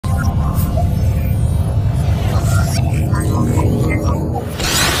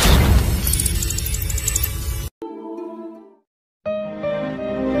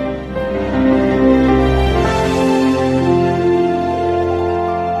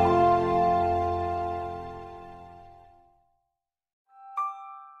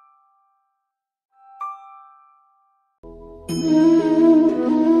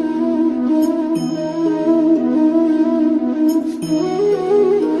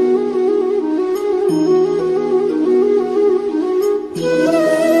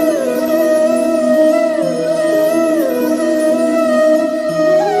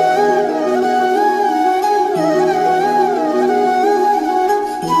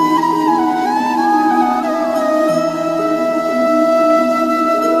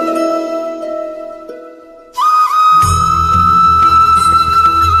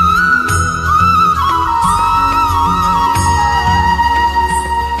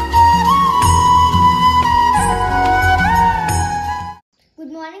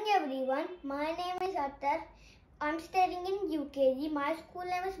My name is Attar. I'm studying in UKG. My school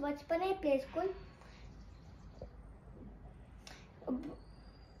name is BACHPAN Play School.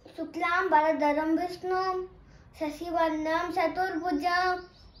 Suklam Bharadharam Vishnum Sasivarnam Chaturbhujam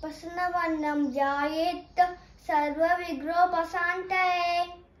Prasannavarnam Jayet Sarva Vigro Pasantaye.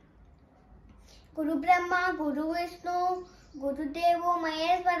 Guru Brahma, Guru Vishnu, Guru Devo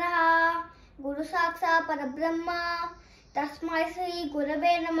Maheshwaraha, Guru Saksha Parabrahma, Tasmai Sri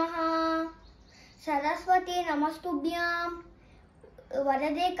Gurave Namaha, Saraswati Namastubhyam,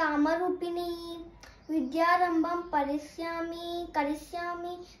 Varade Kamarupini, Vidyarambam Karishyami,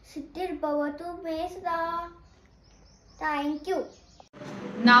 Siddhir Bhavatu Mesda. Thank you.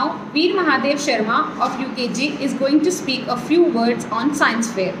 Now, Veer Mahadev Sharma of UKG is going to speak a few words on Science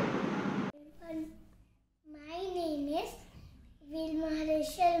Fair. My name is Veer Mahadev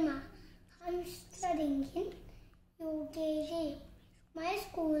Sharma. I'm studying in UKG. My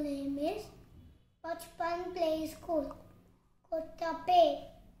school name is BACHPAN Play School, Kottapet.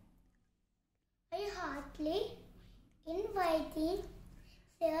 I heartily invite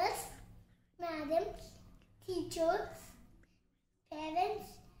sirs, madams, teachers, parents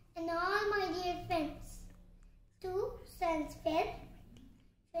and all my dear friends to Science Fair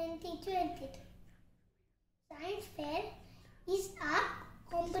 2022. Science Fair is a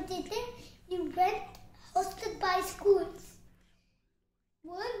competitive event hosted by schools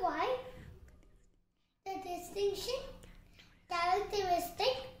worldwide. The distinction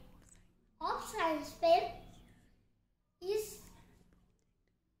characteristic of Science Fair is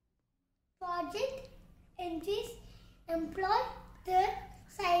project entries employ the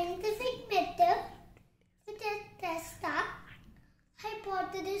scientific method to test the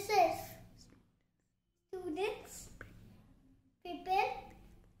hypothesis. Students prepare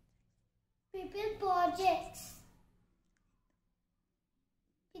projects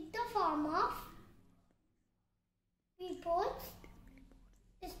in the form of reports,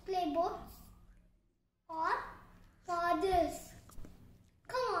 display boards or models.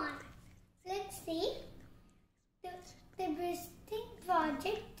 Come on, let's see the distinct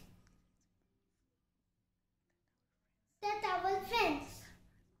project that our friends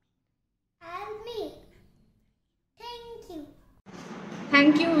and me. Thank you.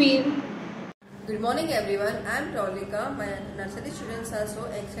 Thank you, Veer. Good morning everyone, I am Praulika. My nursery students are so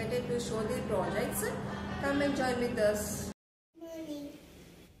excited to show their projects. Come and join with us.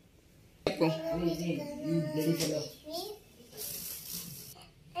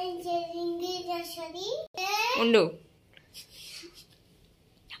 Undu.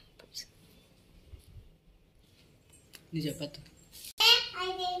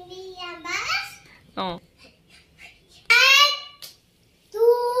 Oh.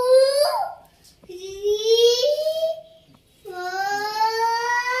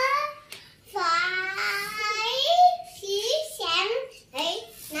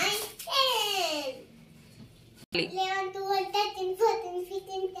 11, 12, 13, 14,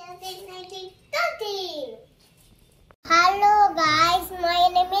 15, 16, 19, 20. Hello guys, my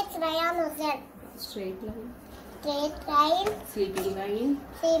name is Ryan Hussain. Straight line. Straight line. Sleeping line.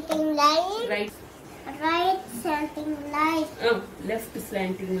 Sleeping line. Right. Right slanting line. Left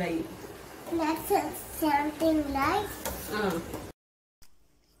slanting line. Left slanting line.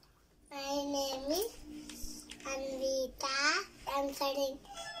 My name is Anvita. I'm studying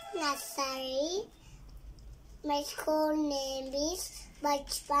nursery. My school name is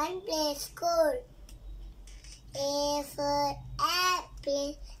BACHPAN Play School. A for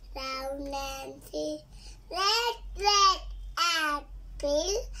apple, round and see. Red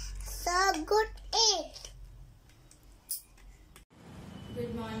apple, so good eat.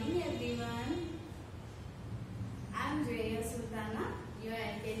 Good morning everyone. I am Jaya Sultana, your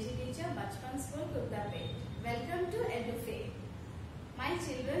LKG teacher, BACHPAN School, Kottapet. Welcome to EDUFAIR. My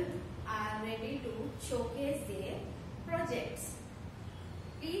children are ready to showcase their projects.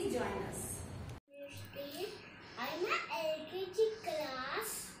 Please join us. I'm an LKG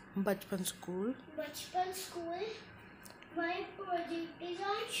class. BACHPAN School. BACHPAN School. My project is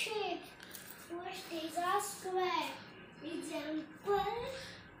on shapes. First is a square. Example,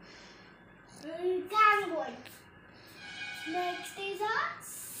 rectangle. Next is a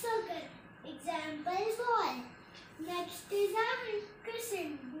circle. Example, ball. Next is a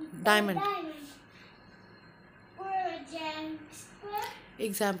crescent. Diamond. Project.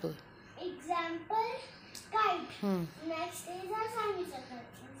 Example. Example, kite. Next is a semicircle.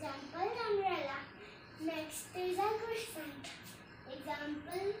 Example, umbrella. Next is a crescent.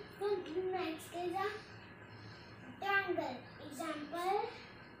 Example, monkey. Next is a triangle. Example,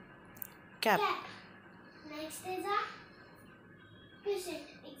 Cap. Next is a crescent.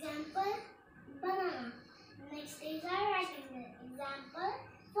 Example, banana. Next is a rectangle. Example,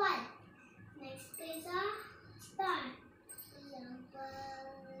 fire. Next is a star. Example,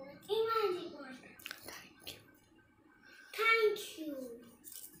 imaginary. Thank you.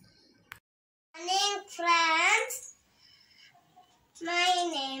 Morning, friends. My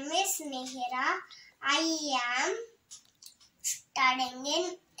name is Mihira. I am studying in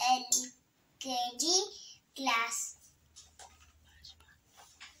LKG class.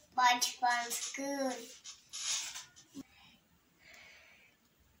 BACHPAN school.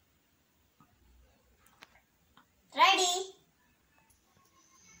 Ready?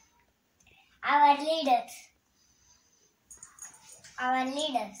 Our leaders.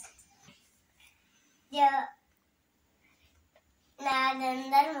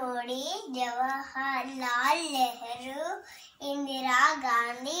 Narendra Modi, Jawaharlal Nehru, Indira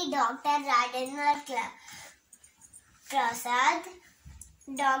Gandhi, Dr. Rajendra Prasad,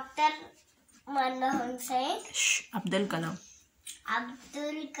 Dr. Manmohan Singh, Abdul Kalam.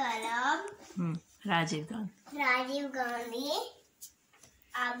 Rajiv Gandhi,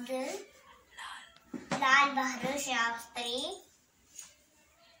 Lal Bahadur Shastri,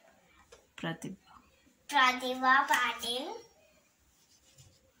 Pratibha Patil,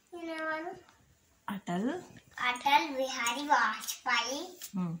 Atal. Atal Bihari Vajpayee,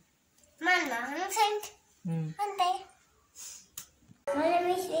 Manmohan Singh. Ante. My name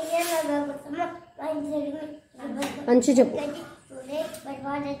is Anshi చెప్పు Today, but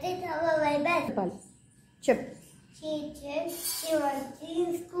what is it? Our way back. చెప్పు She was in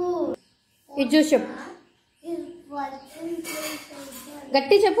school. ఇది చూసి చెప్పు He was in school.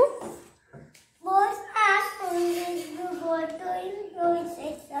 గట్టి చెప్పు Both are going to go to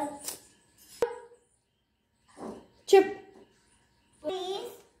improvisation. చెప్పు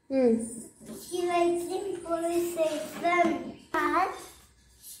Please, um. she likes improvisation. And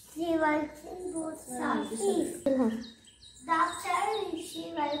she likes in both sides. Doctor, she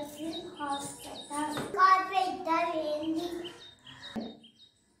works in hospital. Carpenter,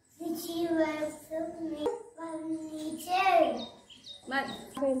 she works in furniture.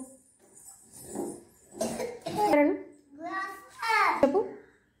 చెప్పు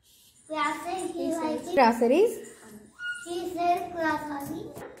Glasses, he likes in groceries she sells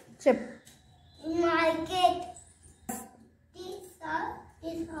groceries. చెప్పు Market. This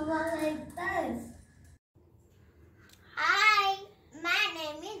is our birds. Hi, my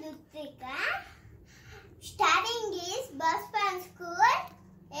name is Rutrika. Studying is BACHPAN school,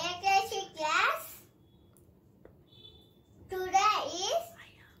 AKC class. Today is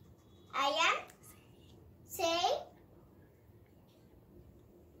I am saying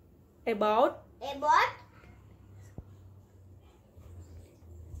About about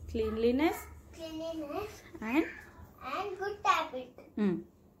cleanliness cleanliness and good habit.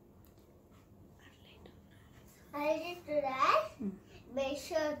 Early today,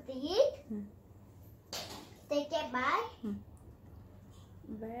 brush your teeth, take a bath,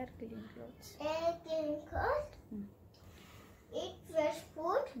 wear clean clothes. wear clean clothes, eat fresh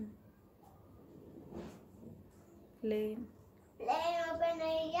food, Lay play in open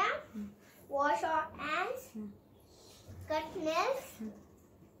area, wash our hands, cut nails,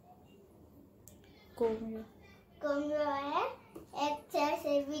 comb your comb your hair, exercise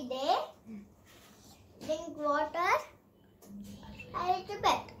every day, drink water, and eat to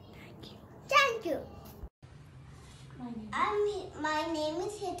bed. Thank you. My name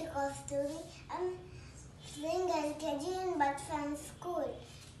is Hita Kasturi. I'm studying LKG in BACHPAN school.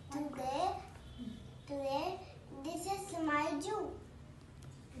 Today, this is my zoo.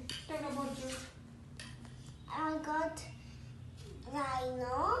 Talk about you. I got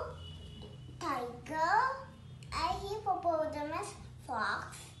rhino, tiger, a hippopotamus,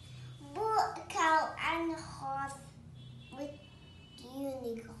 fox, bull, cow, and horse with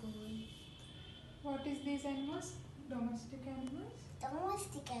unicorn. What is these animals? Domestic animals?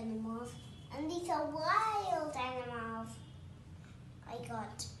 Domestic animals, and these are wild animals. I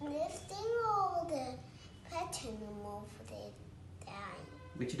got this thing over there. pet animal for the day.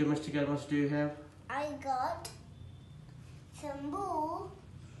 Which domestic animals do you have? I got some bull,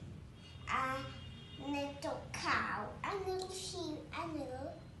 a little cow, a little sheep, and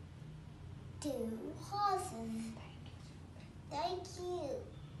little 2 horses. Thank you.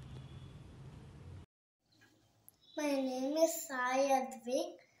 My name is Sai Advik.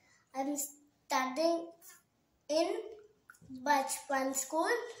 I'm studying in BACHPAN school,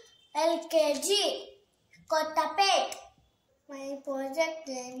 LKG, Kottapet. My project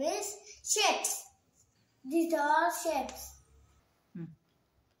name is shapes. These are shapes.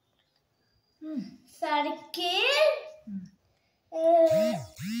 Circle,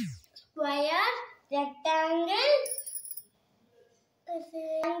 square, rectangle,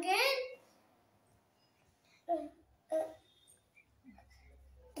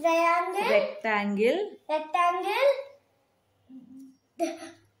 triangle, rectangle,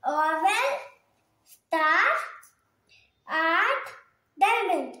 oval, star, arc,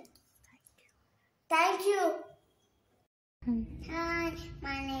 diamond. Thank you. Hi,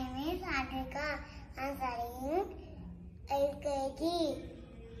 my name is Adhika. I'm studying LKG.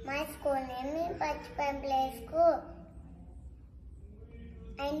 My school name is BACHPAN Play School.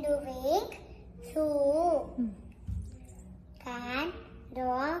 I'm doing zoo. Cat,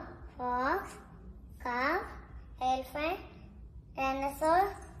 dog, fox, calf, elephant,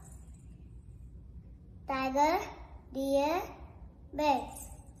 dinosaur, tiger, deer, bear.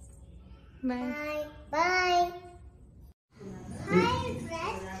 Bye. Bye. Hi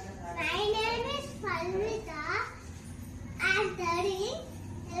friends, my name is Palmita. I'm studying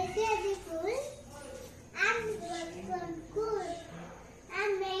LKG school. I'm from school.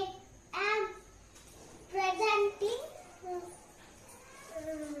 I'm presenting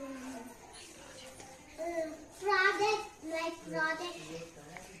my project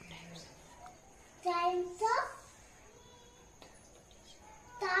times of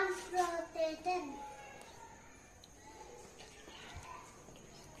transportation.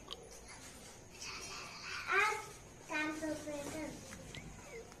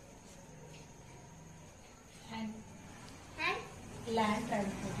 Land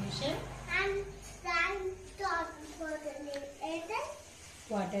transportation, And land transportation,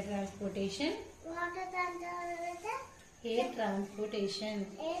 water transportation, water transportation, air transportation,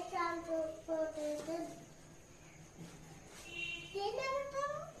 air transportation,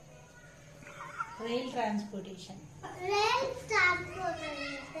 rail transportation. rail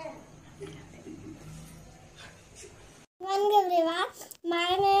transportation. Good everyone, my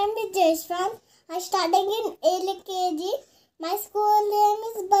name is Jeshwan. I'm studying in LKG. My school name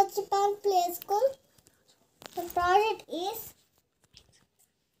is BACHPAN Play School. The project is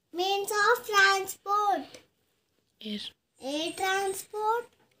means of transport. Air transport,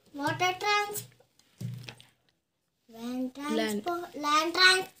 water transport, land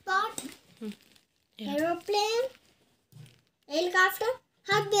transport, aeroplane, helicopter,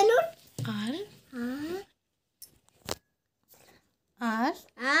 hot balloon,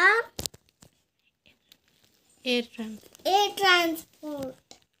 air transport,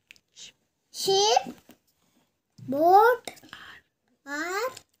 ship, boat,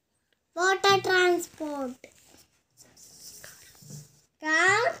 water transport,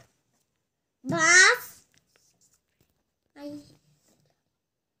 car, bus,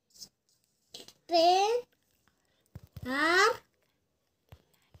 train,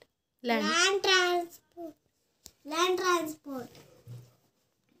 land transport.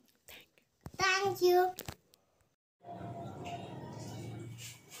 Thank you.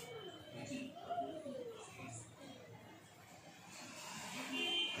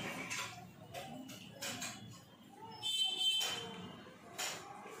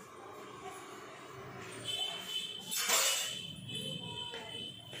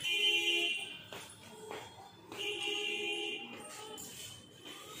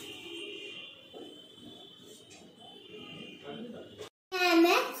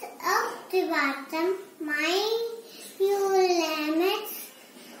 Limits of the bottom, my few limits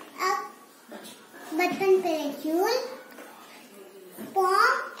of button pedicule,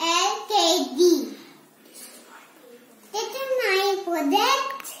 form LKG. It is my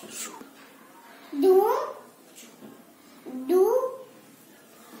project. Do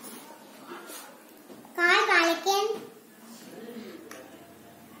car Kalikin,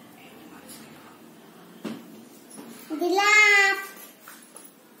 giraffe,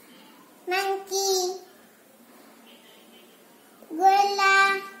 monkey, gorilla,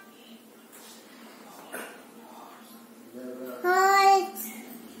 horse,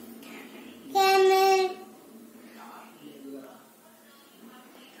 camel,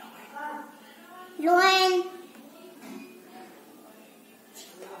 lion,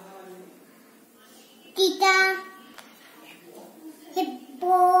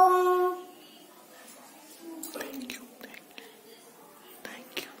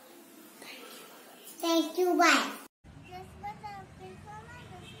 you. Bye. This was a performance.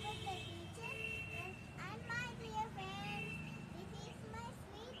 This was the teacher and my dear friends. This is my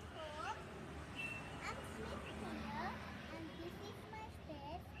sweet home. I'm sweet here, and this is my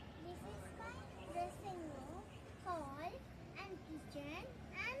stairs. This is my dressing room, hall, and kitchen,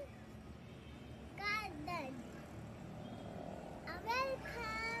 and garden.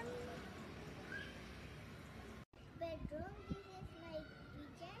 Welcome. Bedroom. This is my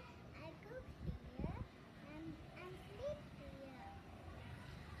kitchen. I cook here and sleep here.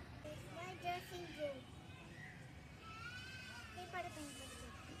 This is my dressing room.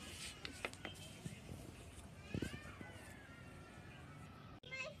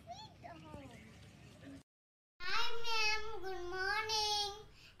 My sweet home. Hi ma'am, good morning.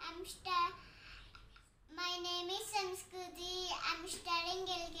 My name is Samskruti. I'm studying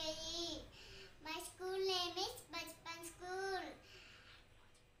LKG. My school name is BACHPAN School.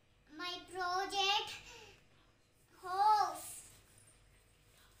 My project, horse,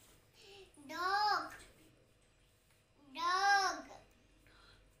 dog,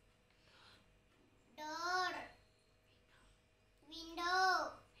 door, window,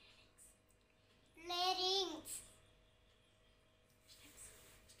 railings,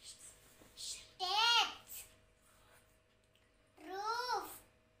 steps, roof,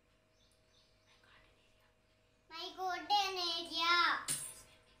 my garden area,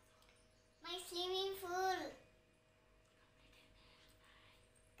 my swimming pool.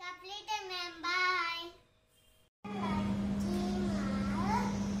 Completed, ma'am. Bye.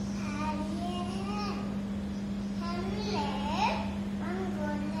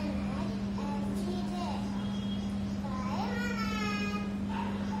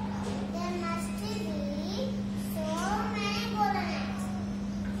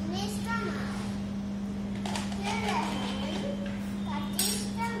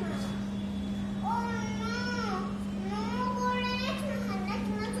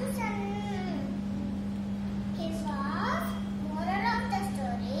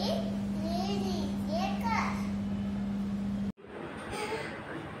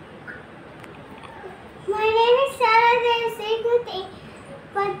 My name is Sarah Devsekuti,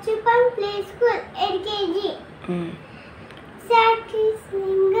 BACHPAN Play School, LKG. Saki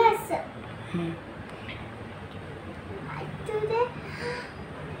singers. Today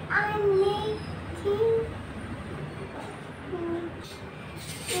I'm making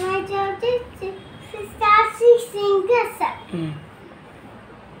my job is Saki singers.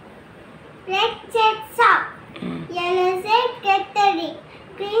 Red set stop. Yellow set get ready.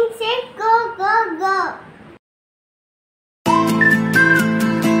 Green set go go go.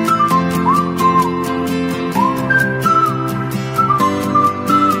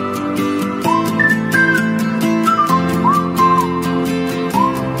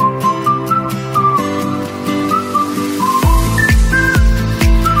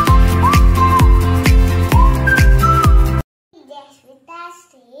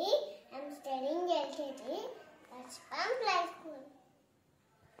 I'm studying LKG, BACHPAN Play School.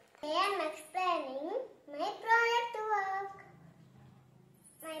 Today I'm explaining my project work.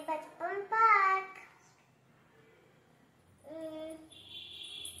 My BACHPAN park.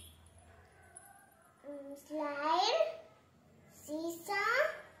 Slide, seesaw,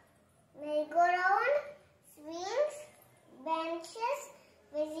 merry-go-round, swings, benches,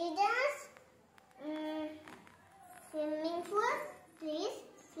 visitors, swimming pool, trees,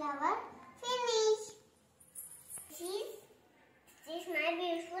 flower, finish. This is my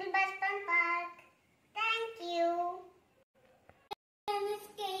beautiful BACHPAN park. Thank you. My name is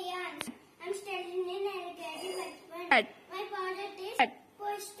Kayan. I'm studying in LKG BACHPAN. My project is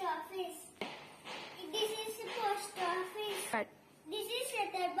post office. This is the post office. This is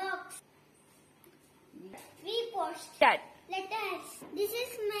letter box. We post letters. This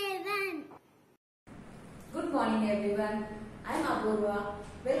is my van. Good morning everyone. I'm Apurva.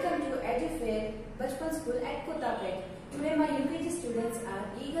 Welcome to EDUFAIR BACHPAN School at Kottapet. Today my UKG students are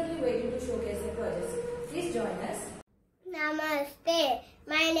eagerly waiting to showcase their projects. Please join us. Namaste.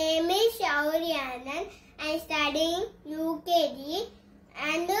 My name is Shauryanan. I'm studying UKG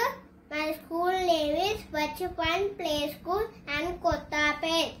and my school name is BACHPAN Play School and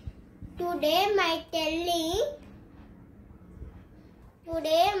Kottapet. Today my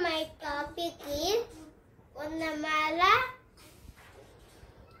topic is Vannamala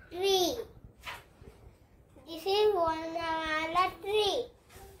tree. This is Vannamala tree.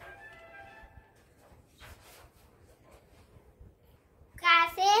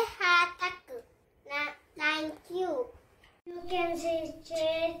 Kase hatak. Thank you. You can see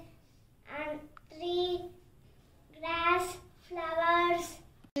chair and tree, grass, flowers.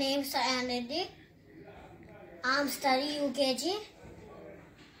 My name is Sayanidhi. I'm studying UKG.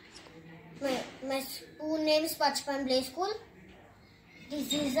 My school name is BACHPAN Play School.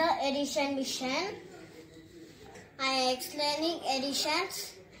 This is the addition mission. I am explaining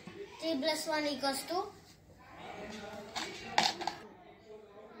additions. 3 plus 1 equals to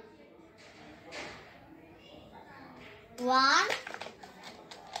 1,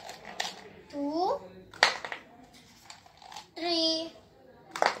 2, 3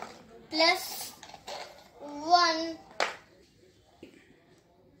 plus 1.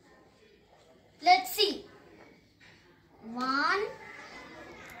 Let's see. 1,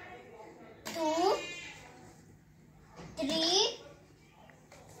 2, 3,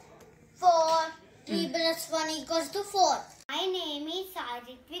 4. 3 plus 1 equals to 4. My name is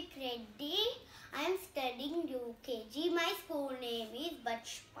Sajitwik Reddy. I am studying UKG. My school name is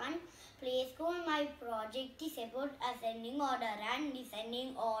BACHPAN Play School. My project is about ascending order and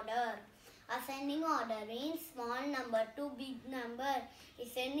descending order. Ascending order means small number to big number.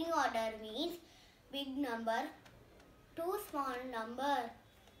 Descending order means big number to small number.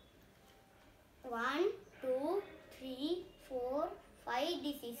 1, 2, 3, 4, 5.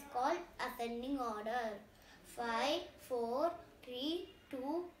 This is called ascending order. 5, 4, 3,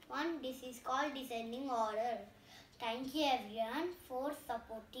 2, 1. This is called descending order. Thank you everyone for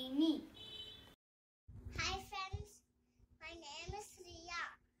supporting me. Hi friends, my name is Riya.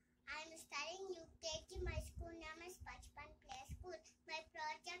 I am studying UKG. My school name is BACHPAN Play School. My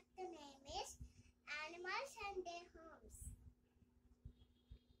project name is Animals and Their Homes.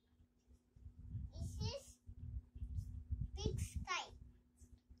 This is big sky.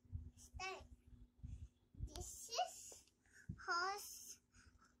 This is horse.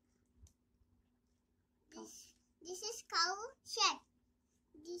 This is cow shed.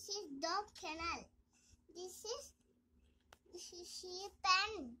 This is dog kennel. This is sheep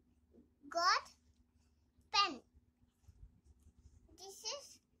pen. Goat pen. This is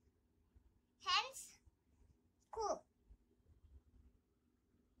hen's coop.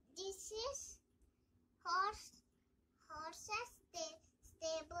 This is horse's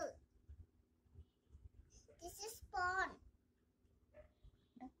stable. This is pond.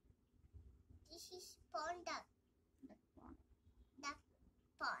 This is pond duck. Duck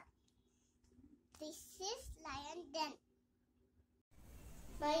pond. This is lion den.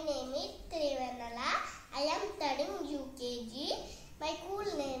 My name is Trivanala. I am studying UKG. My school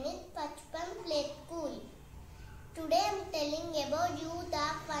name is BACHPAN Play School. Today I am telling about you the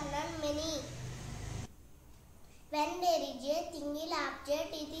fun and many. When there is a single object,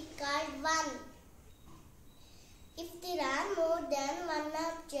 it is called one. If there are more than one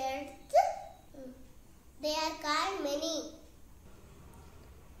object, they are called many.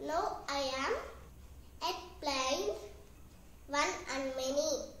 Now I am explaining one and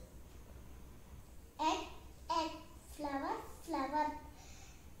many. Egg, flower,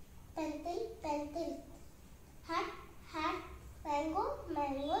 pencil, hat, mango,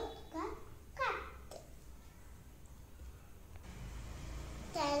 cut.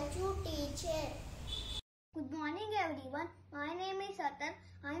 Thank you, teacher. Good morning, everyone. My name is Satan.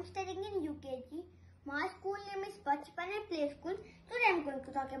 I am studying in UKG. My school name is BACHPAN Play School. Today I am going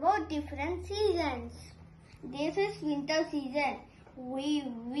to talk about different seasons. This is winter season. We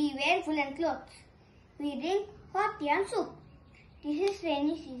wear woolen clothes. We drink hot tea and soup. This is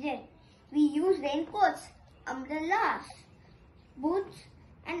rainy season. We use raincoats, umbrellas, boots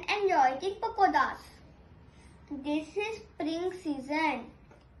and enjoy eating pakodas. This is spring season.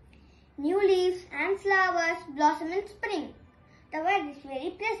 New leaves and flowers blossom in spring. The weather is very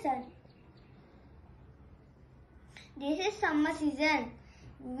pleasant. This is summer season.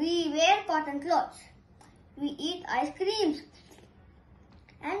 We wear cotton clothes. We eat ice creams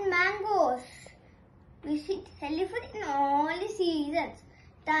and mangoes. We eat healthy food in all the seasons.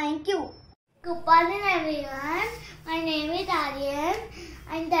 Thank you. Good morning everyone. My name is Aryan.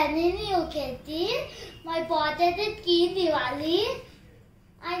 I am studying in UKG. My project is Key Diwali.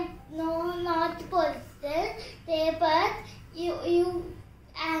 I know not postal paper. You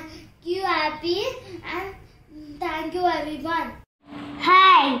happy and thank you everyone.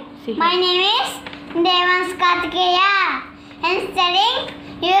 Hi, my name is Devans Kartikeya. I am studying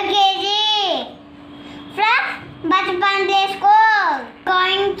UKG from BACHPAN Play School.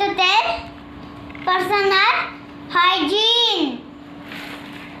 Going to tell personal hygiene.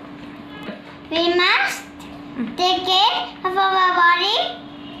 We must take care of our body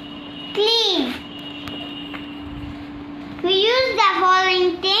clean. We use the following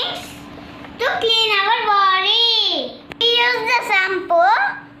things to clean our body. We use the shampoo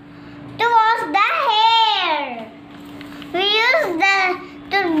to wash the hair. We use the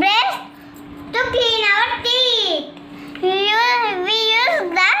toothbrush to clean our teeth.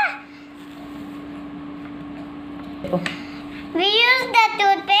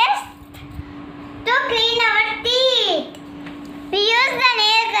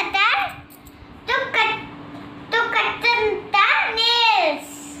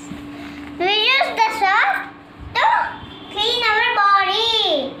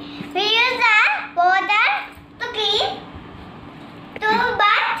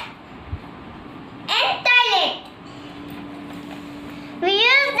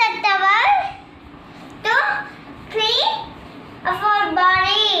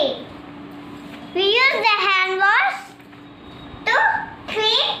 play. We use the hand wash to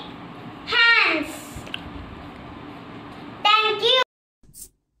clean hands. Thank you.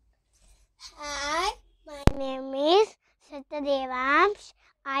 Hi, my name is Satyadevamsh.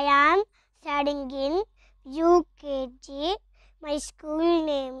 I am studying in UKG. My school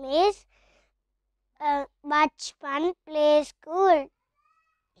name is BACHPAN Play School.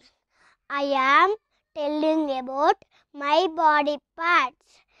 I am telling about my body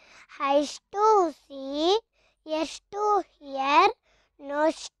parts. Eyes to see, ears to hear,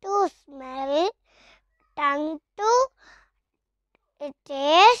 nose to smell, tongue to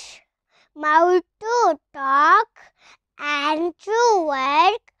taste, mouth to talk, hand to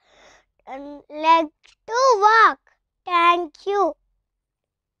work, and leg to walk. Thank you.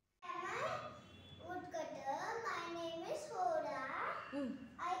 Woodcutter. My name is Hoda.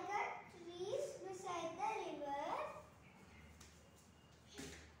 I cut trees beside the river.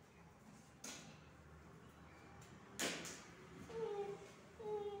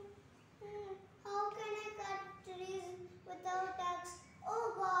 How can I cut trees without axe? Oh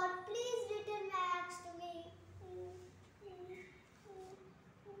God, please return my axe to me.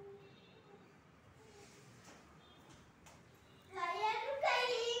 Why are you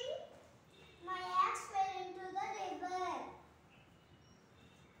crying? My axe fell into the river.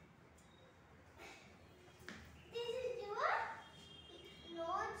 This is yours? No,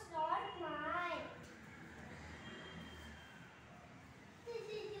 it's not mine. This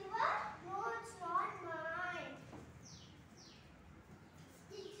is yours? No, it's not mine.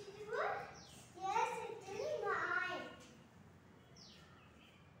 This is yours? Yes, it is mine.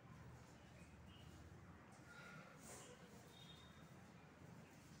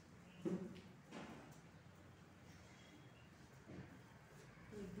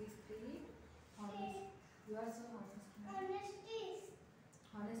 These three honest. You are so honest man.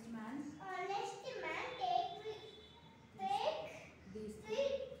 Honest man. Honest man take These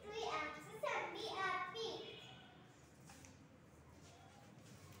three axes and be happy.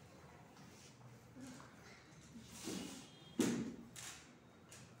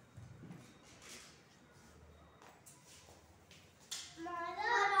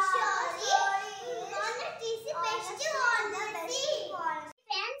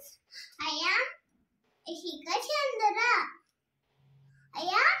 Friends, I am Ishika Chandra. I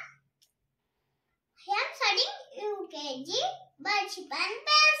am studying UKG BACHPAN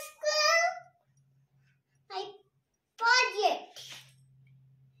School.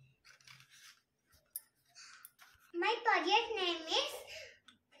 My project name is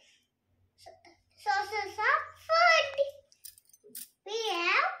Sources of Food. We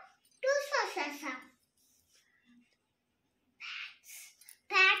have two sources of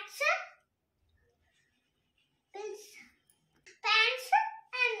pets,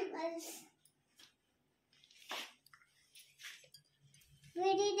 animals,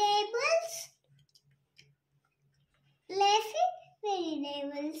 vegetables, leafy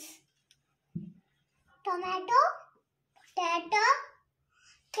vegetables, tomato, potato,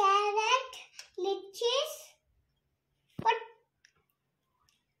 carrot, lychees,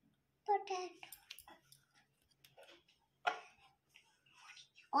 potato,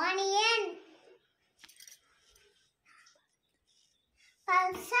 onion,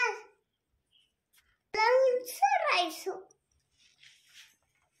 pulses, rice,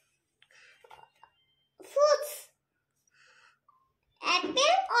 fruits,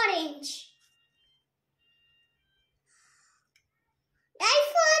 apple, orange, dry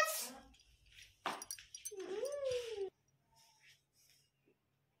fruits.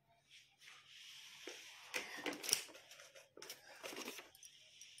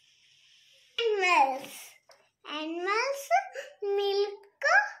 Animals, milk,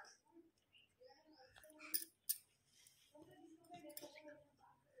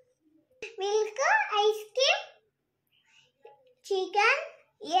 ice cream, chicken,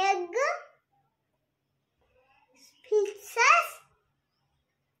 egg, pizzas,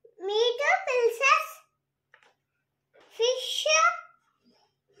 meat, pizzas, fish,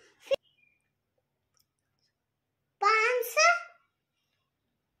 prawns.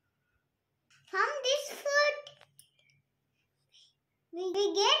 From this food, we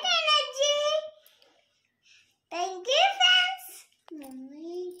get energy. Thank you, friends.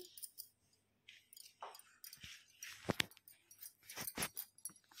 Mommy.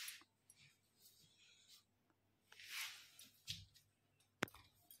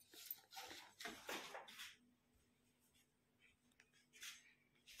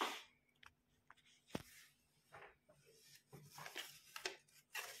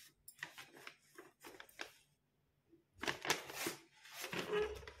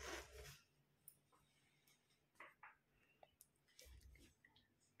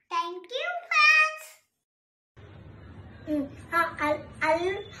 Hello.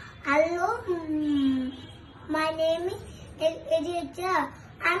 My name is Edita.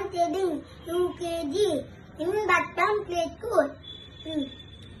 I'm studying UKG in BACHPAN Play School.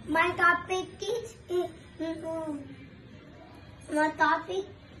 My topic is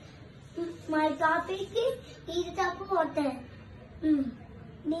water.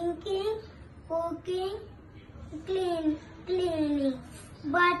 Drinking, cooking, cleaning,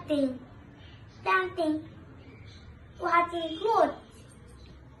 bathing, planting, washing clothes.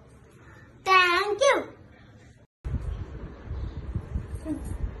 Thank you.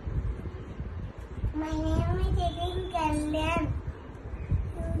 My name is Edin Kalyan.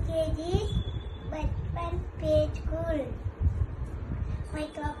 UKG BACHPAN Play School. My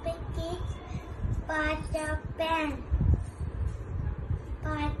topic is BACHPAN.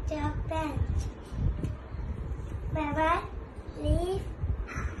 Flower, leaf,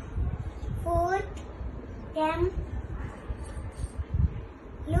 food, stem,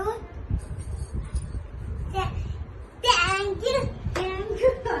 root. Thank you.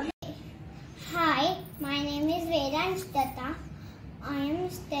 Hi, my name is Vedanta. I am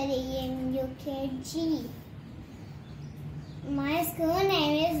studying UKG. My school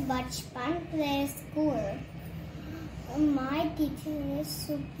name is BACHPAN Play School. My teacher is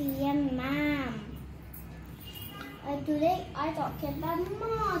Supriya ma'am. Today I talk about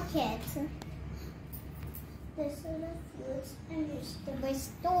market. This is a fruits and vegetable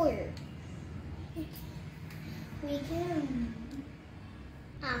store.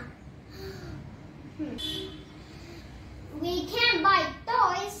 We can buy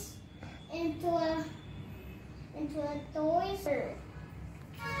toys into a toy store.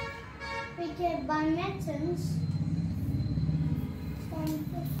 We can buy medicines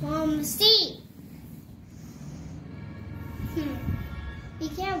from sea. We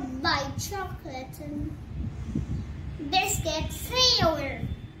can buy chocolate and biscuits free.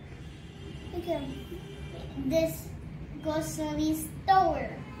 This grocery store.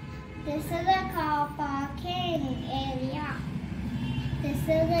 This is a car parking area. This is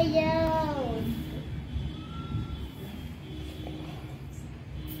a yellow.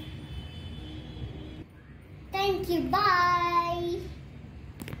 Thank you. Bye.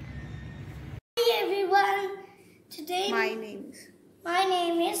 Hi everyone. Today my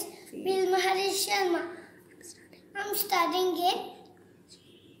name is Vilma Harish Sharma. I'm studying in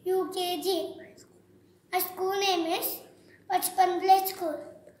UKG. My school name is BACHPAN Play School.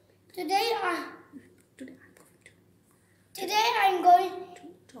 Today I'm going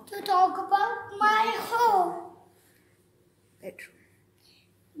to talk about my home. Bedroom.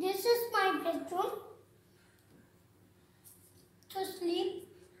 This is my bedroom to sleep.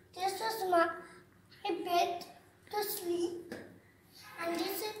 This is my bed to sleep. And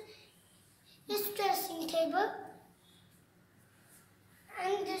this is dressing table.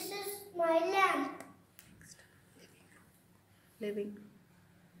 And this is my lamp. Living room.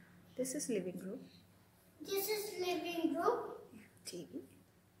 This is living room. This is living room. TV.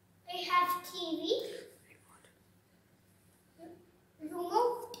 I have TV.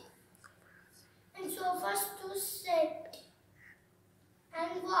 Remote. And sofas to sit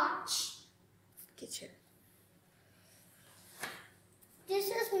and watch. Kitchen. This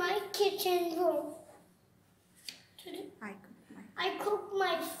is my kitchen room. Today, I cook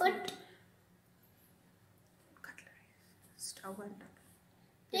my food. Cutlery. Stove and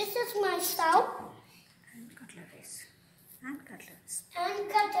This is my stove and cutleries. And cutleries. and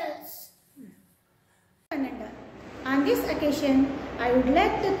cutters. On this occasion, I would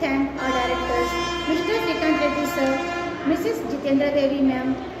like to thank our directors, Mr. Srikant Reddy sir, Mrs. Jitendra Devi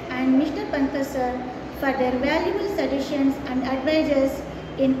ma'am, and Mr. Pankaj sir for their valuable suggestions and advices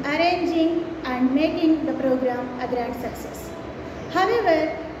in arranging and making the program a grand success.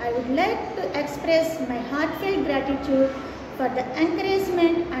 However, I would like to express my heartfelt gratitude for the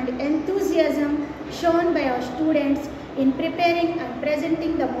encouragement and enthusiasm shown by our students in preparing and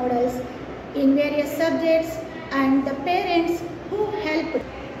presenting the models in various subjects, and the parents who helped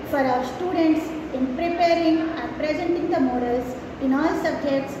for our students in preparing and presenting the models in all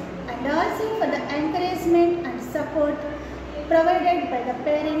subjects, and also for the encouragement and support provided by the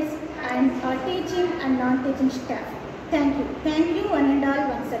parents and our teaching and non-teaching staff. Thank you. Thank you one and all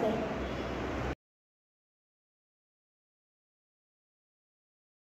once again.